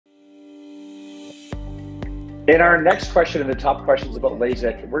In our next question and the top questions about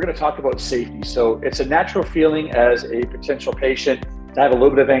LASIK, we're going to talk about safety. So it's a natural feeling as a potential patient to have a little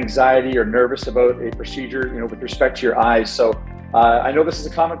bit of anxiety or nervous about a procedure, with respect to your eyes. So I know this is a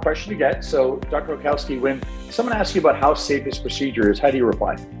common question to get. So Dr. Okowski, when someone asks you about how safe this procedure is, how do you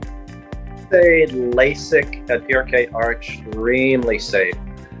reply? Say LASIK and PRK are extremely safe.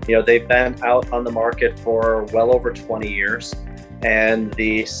 They've been out on the market for well over 20 years. And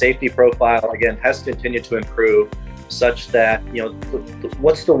the safety profile, again, has continued to improve such that,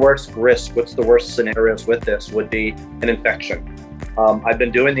 what's the worst risk, what's the worst scenarios with this would be an infection. I've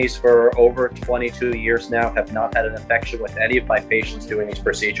been doing these for over 22 years now, have not had an infection with any of my patients doing these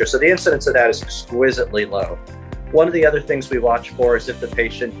procedures. So the incidence of that is exquisitely low. One of the other things we watch for is if the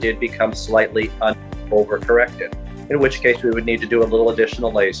patient did become slightly overcorrected, in which case we would need to do a little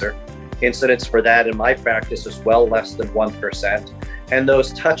additional laser. Incidence for that in my practice is well less than 1%. And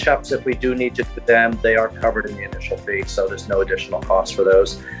those touch-ups, if we do need to do them, they are covered in the initial fee, so there's no additional cost for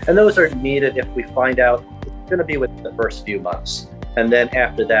those. And those are needed if we find out it's going to be within the first few months. And then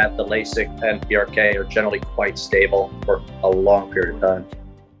after that, the LASIK and PRK are generally quite stable for a long period of time.